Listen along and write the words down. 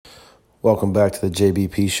Welcome back to the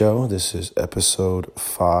JBP show. This is episode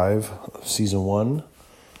 5 of season 1,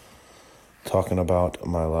 talking about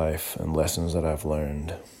my life and lessons that I've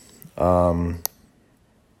learned. I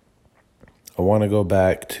want to go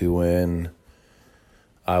back to when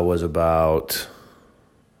I was about,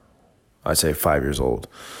 I'd say 5 years old,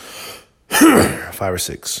 5 or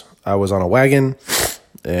 6. I was on a wagon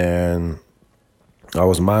and I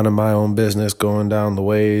was minding my own business, going down the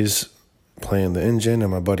ways, playing the engine, and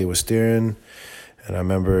my buddy was steering. And I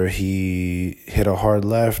remember he hit a hard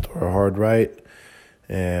left or a hard right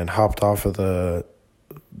and hopped off of the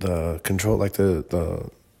control, like the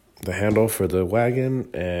handle for the wagon,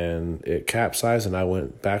 and it capsized, and I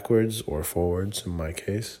went backwards or forwards in my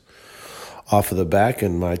case off of the back,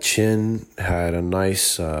 and my chin had a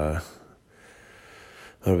nice what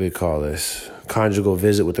do we call this, conjugal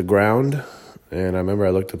visit with the ground. And I remember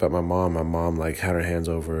I looked up at my mom. My mom had her hands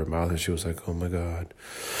over her mouth, and she was like, "Oh my God."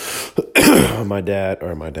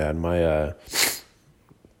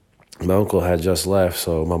 My uncle had just left,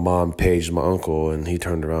 so my mom paged my uncle, and he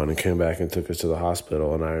turned around and came back and took us to the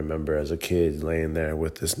hospital. And I remember as a kid laying there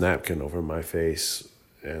with this napkin over my face,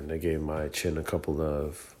 and they gave my chin a couple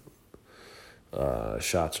of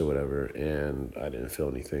shots or whatever, and I didn't feel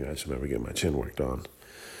anything. I just remember getting my chin worked on.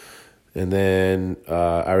 And then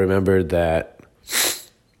I remembered that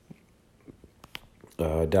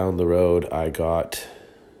down the road I got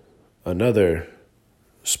another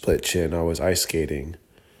split chin. I was ice skating.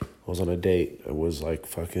 I was on a date. I was I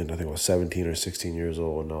think I was 17 or 16 years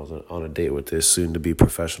old, and I was on a date with this soon-to-be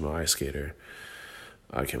professional ice skater.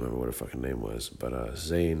 I can't remember what her fucking name was, but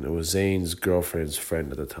Zane. It was Zane's girlfriend's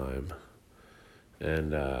friend at the time.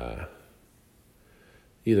 And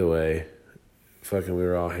either way, we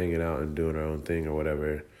were all hanging out and doing our own thing or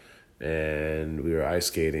whatever, and we were ice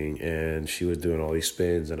skating, and she was doing all these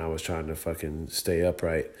spins, and I was trying to fucking stay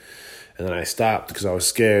upright, and then I stopped because I was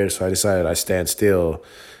scared, so I decided I'd stand still,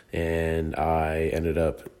 and I ended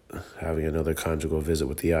up having another conjugal visit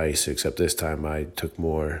with the ice, except this time I took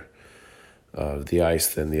more of the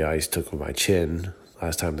ice than the ice took with my chin.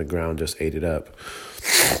 Last time the ground just ate it up.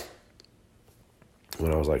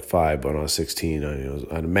 When I was 5, but when I was 16,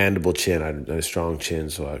 I had a mandible chin. I had a strong chin,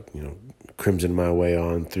 so I, crimsoned my way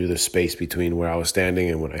on through the space between where I was standing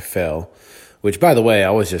and when I fell. Which, by the way, I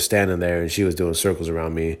was just standing there, and she was doing circles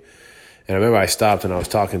around me. And I remember I stopped, and I was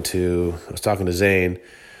talking to Zane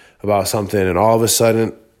about something, and all of a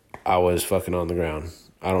sudden, I was fucking on the ground.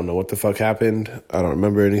 I don't know what the fuck happened. I don't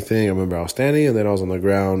remember anything. I remember I was standing, and then I was on the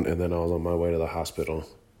ground, and then I was on my way to the hospital.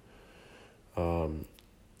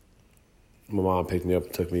 My mom picked me up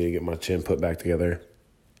and took me to get my chin put back together.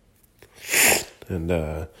 And,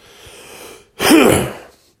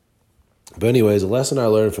 but anyways, the lesson I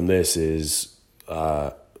learned from this is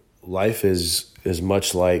life is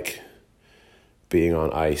much like being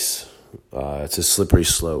on ice. It's a slippery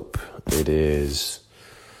slope. It is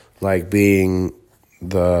like being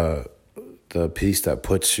the piece that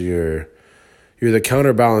puts you're the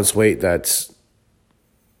counterbalance weight that's,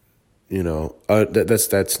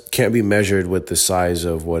 that's can't be measured with the size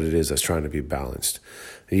of what it is that's trying to be balanced.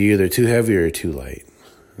 You're either too heavy or too light.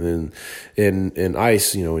 And in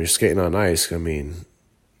ice, when you're skating on ice,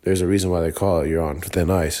 there's a reason why they call it you're on thin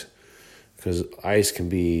ice. Because ice can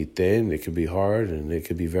be thin, it can be hard, and it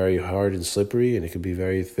could be very hard and slippery, and it could be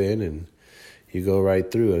very thin, and you go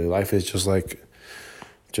right through it. And life is just like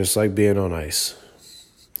being on ice.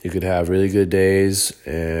 You could have really good days,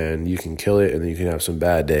 and you can kill it, and then you can have some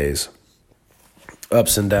bad days.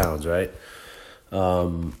 Ups and downs, right?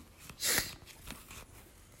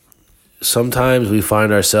 Sometimes we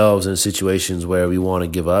find ourselves in situations where we want to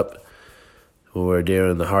give up. When we're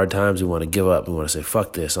during the hard times, we want to give up. We want to say,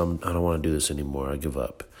 fuck this, I don't want to do this anymore, I give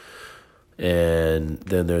up. And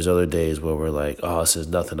then there's other days where we're like, oh, this is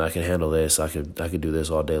nothing, I can handle this, I could do this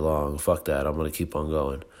all day long, fuck that, I'm going to keep on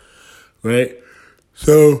going. Right?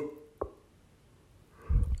 So,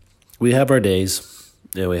 we have our days.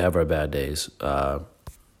 Yeah, we have our bad days, but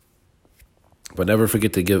never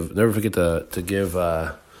forget to give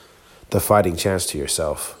the fighting chance to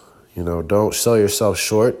yourself. Don't sell yourself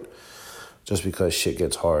short just because shit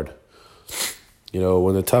gets hard.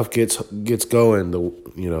 When the tough gets going, the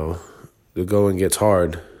going gets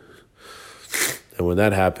hard, and when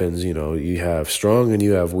that happens, you have strong and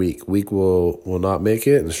you have weak. Weak will not make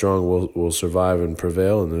it, and strong will survive and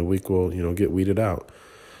prevail, and the weak will get weeded out.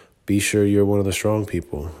 Be sure you're one of the strong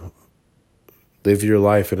people. Live your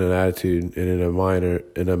life in an attitude and in a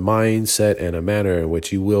mindset and a manner in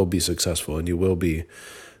which you will be successful, and you will be,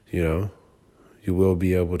 you will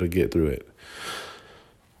be able to get through it.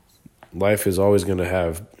 life is always going to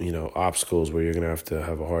have, obstacles where you're going to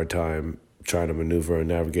have a hard time trying to maneuver and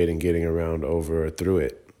navigate and getting around over or through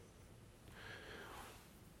it.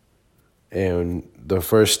 And the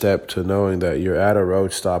first step to knowing that you're at a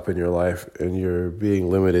road stop in your life and you're being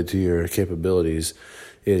limited to your capabilities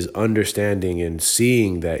is understanding and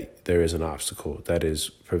seeing that there is an obstacle that is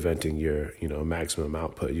preventing your, maximum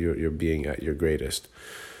output. You're being at your greatest.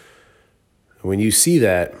 When you see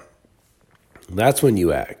that, that's when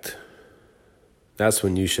you act. That's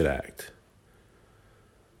when you should act.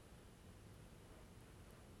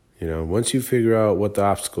 Once you figure out what the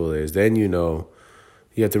obstacle is, then you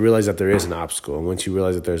have to realize that there is an obstacle. And once you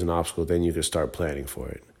realize that there's an obstacle, then you can start planning for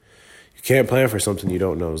it. You can't plan for something you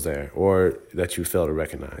don't know is there or that you fail to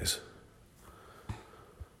recognize.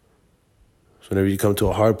 So whenever you come to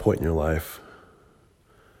a hard point in your life,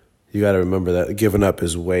 you got to remember that giving up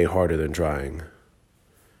is way harder than trying.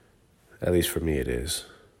 At least for me it is.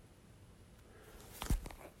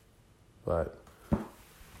 But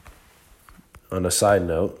on a side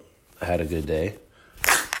note, I had a good day.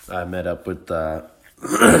 I met up with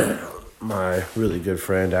my really good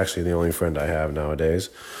friend, actually the only friend I have nowadays,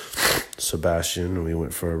 Sebastian, and we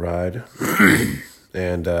went for a ride.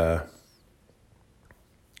 And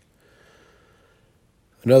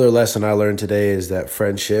another lesson I learned today is that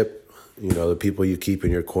friendship, the people you keep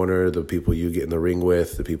in your corner, the people you get in the ring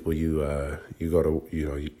with, the people you go to,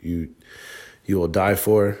 you will die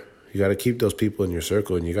for. You got to keep those people in your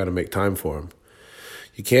circle, and you got to make time for them.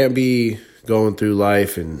 You can't be going through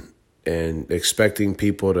life and expecting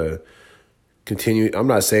people to continue. I'm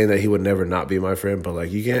not saying that he would never not be my friend, but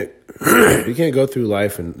you can't go through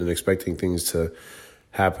life and expecting things to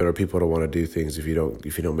happen or people to want to do things if you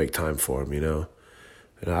don't make time for them.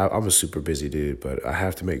 And I'm a super busy dude, but I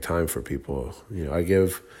have to make time for people. I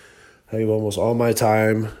give almost all my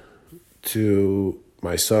time to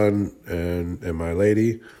my son and my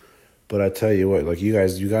lady. But I tell you what, you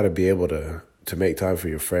guys, you got to be able to make time for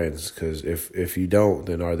your friends, because if you don't,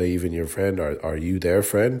 then are they even your friend? Are you their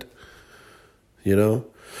friend? Don't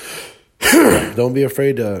be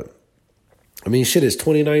afraid to. Shit, it's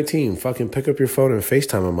 2019. Fucking pick up your phone and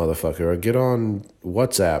FaceTime a motherfucker, or get on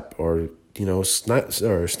WhatsApp or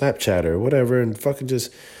Snapchat or whatever, and fucking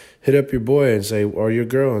just hit up your boy and say, or your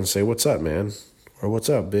girl, and say, "What's up, man?" Or "What's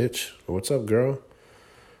up, bitch?" Or "What's up, girl?"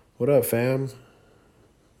 "What up, fam?"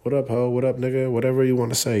 "What up, ho?" "What up, nigga?" Whatever you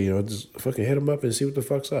want to say, just fucking hit them up and see what the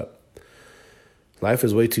fuck's up. Life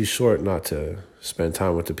is way too short not to spend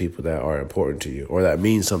time with the people that are important to you or that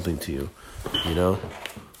mean something to you,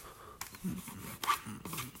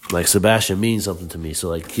 Like Sebastian means something to me,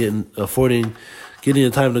 so getting the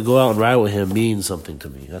time to go out and ride with him means something to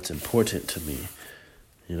me. That's important to me,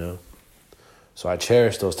 So I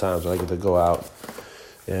cherish those times when I get to go out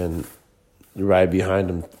and ride behind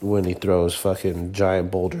him when he throws fucking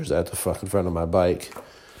giant boulders at the fucking front of my bike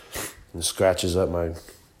and scratches up my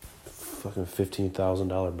fucking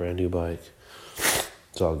 $15,000 brand new bike.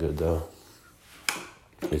 It's all good though.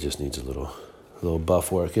 It just needs a little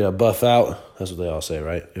buff work. It'll buff out. That's what they all say,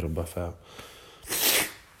 right? It'll buff out.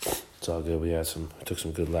 It's all good. We took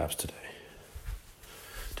some good laps today.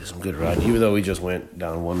 Did some good riding. Even though we just went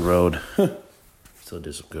down one road, still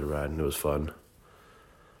did some good riding. It was fun.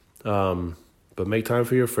 But make time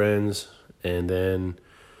for your friends, and then,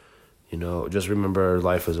 just remember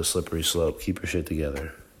life is a slippery slope. Keep your shit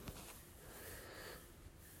together.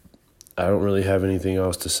 I don't really have anything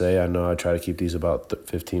else to say. I know I try to keep these about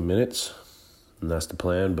 15 minutes, and that's the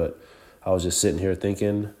plan, but I was just sitting here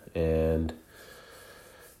thinking and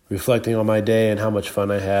reflecting on my day and how much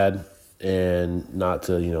fun I had, and not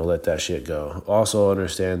to, let that shit go. Also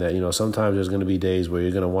understand that, sometimes there's going to be days where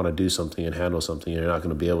you're going to want to do something and handle something and you're not going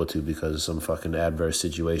to be able to because of some fucking adverse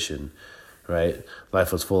situation, right?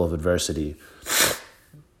 Life is full of adversity.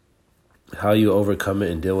 How you overcome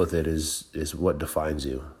it and deal with it is what defines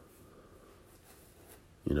you.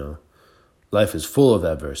 Life is full of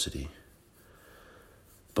adversity.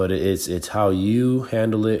 But it's how you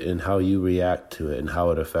handle it and how you react to it and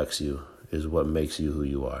how it affects you is what makes you who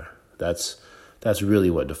you are. That's really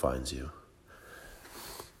what defines you.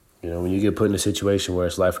 When you get put in a situation where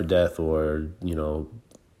it's life or death, or,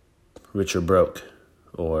 rich or broke,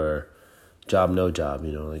 or job, no job,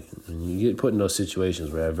 when you get put in those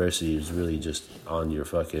situations where adversity is really just on your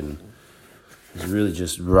fucking, is really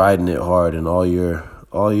just riding it hard, and all your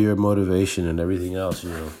motivation and everything else,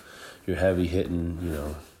 your heavy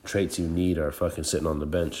hitting, traits you need are fucking sitting on the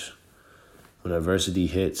bench. When adversity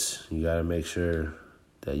hits, you got to make sure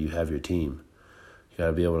that you have your team. You got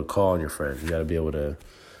to be able to call on your friends. You got to be able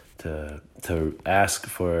to ask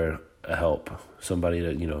for a help, somebody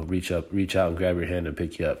to, reach out and grab your hand and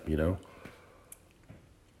pick you up,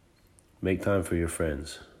 Make time for your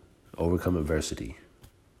friends. Overcome adversity.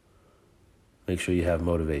 Make sure you have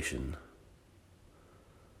motivation.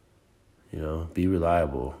 Be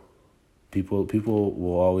reliable. People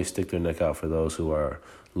will always stick their neck out for those who are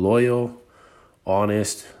loyal,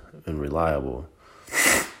 honest, and reliable.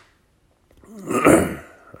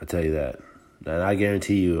 I tell you that. And I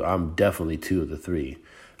guarantee you, I'm definitely 2 of the 3.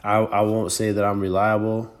 I won't say that I'm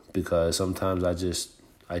reliable because sometimes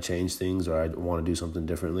I change things, or I want to do something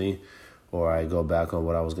differently, or I go back on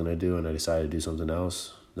what I was going to do and I decide to do something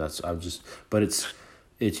else. But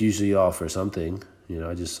it's usually all for something.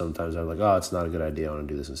 Sometimes I'm like, oh, it's not a good idea. I want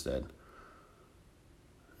to do this instead.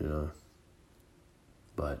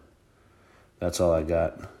 But that's all I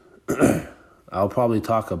got. I'll probably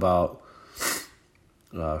talk about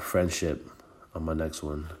friendship on my next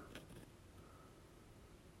one,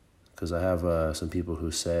 because I have some people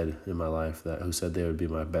who said in my life who said they would be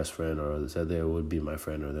my best friend, or that said they would be my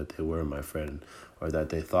friend, or that they were my friend, or that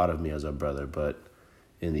they thought of me as a brother, but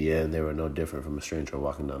in the end they were no different from a stranger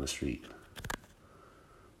walking down the street.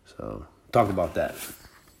 So talk about that.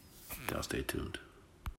 Y'all stay tuned.